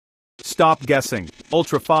Stop guessing.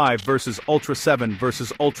 Ultra 5 versus Ultra 7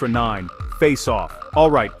 versus Ultra 9. Face off.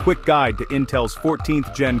 Alright, quick guide to Intel's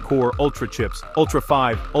 14th Gen Core Ultra chips. Ultra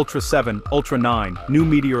 5, Ultra 7, Ultra 9. New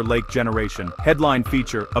Meteor Lake generation. Headline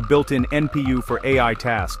feature, a built-in NPU for AI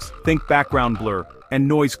tasks. Think background blur and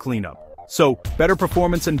noise cleanup. So, better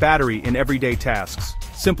performance and battery in everyday tasks.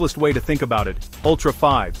 Simplest way to think about it. Ultra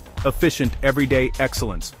 5, efficient everyday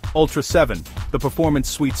excellence. Ultra 7, the performance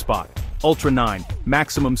sweet spot. Ultra 9,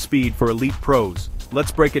 maximum speed for elite pros.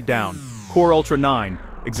 Let's break it down. Core Ultra 9,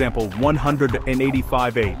 example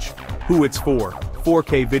 185H. Who it's for: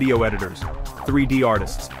 4K video editors, 3D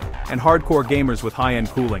artists, and hardcore gamers with high-end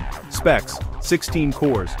cooling. Specs: 16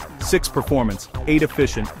 cores, 6 performance, 8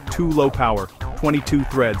 efficient, 2 low power, 22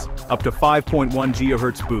 threads, up to 5.1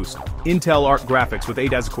 GHz boost. Intel Arc graphics with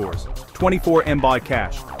 8 cores, 24 MB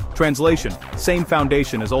cache. Translation: same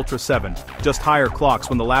foundation as Ultra 7, just higher clocks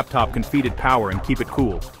when the laptop can feed it power and keep it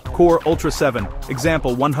cool. Core Ultra 7,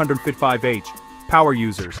 example 155H. Power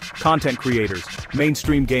users, content creators,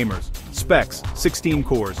 mainstream gamers. Specs: 16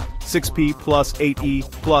 cores, 6P plus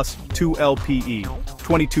 8E plus 2 LPE,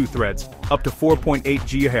 22 threads, up to 4.8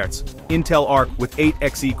 GHz. Intel Arc with 8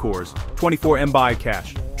 Xe cores, 24 MB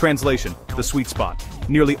cache. Translation: the sweet spot.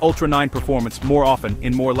 Nearly Ultra 9 performance more often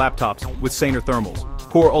in more laptops with saner thermals.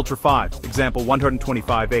 Core Ultra 5, example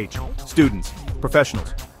 125H. Students,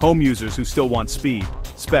 professionals, home users who still want speed.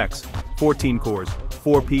 Specs: 14 cores,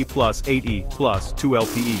 4P plus 8E plus 2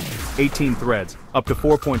 LPE, 18 threads, up to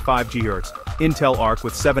 4.5 GHz. Intel Arc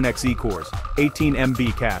with 7 Xe cores, 18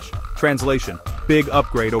 MB cache. Translation: big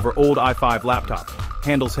upgrade over old i5 laptops.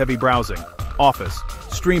 Handles heavy browsing, office,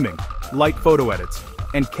 streaming, light photo edits,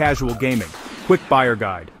 and casual gaming. Quick buyer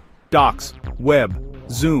guide. Docs, web,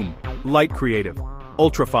 Zoom, light creative.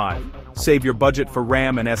 Ultra 5. Save your budget for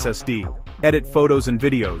RAM and SSD. Edit photos and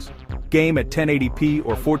videos. Game at 1080p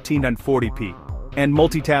or 1440p. And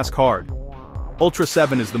multitask hard. Ultra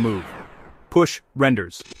 7 is the move. Push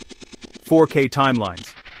renders. 4K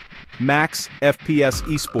timelines. Max FPS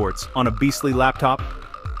esports on a beastly laptop.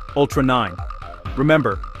 Ultra 9.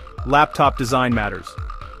 Remember, laptop design matters.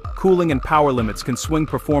 Cooling and power limits can swing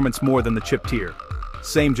performance more than the chip tier.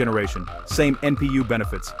 Same generation, same NPU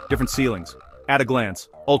benefits, different ceilings. At a glance,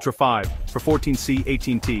 Ultra 5 for 14C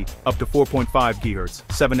 18T up to 4.5 GHz,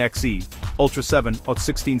 7Xe. Ultra 7 at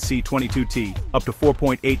 16C 22T up to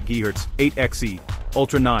 4.8 GHz, 8Xe.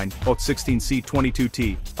 Ultra 9 at 16C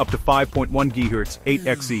 22T up to 5.1 GHz,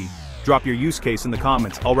 8Xe. Drop your use case in the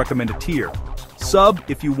comments. I'll recommend a tier. Sub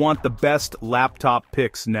if you want the best laptop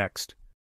picks next.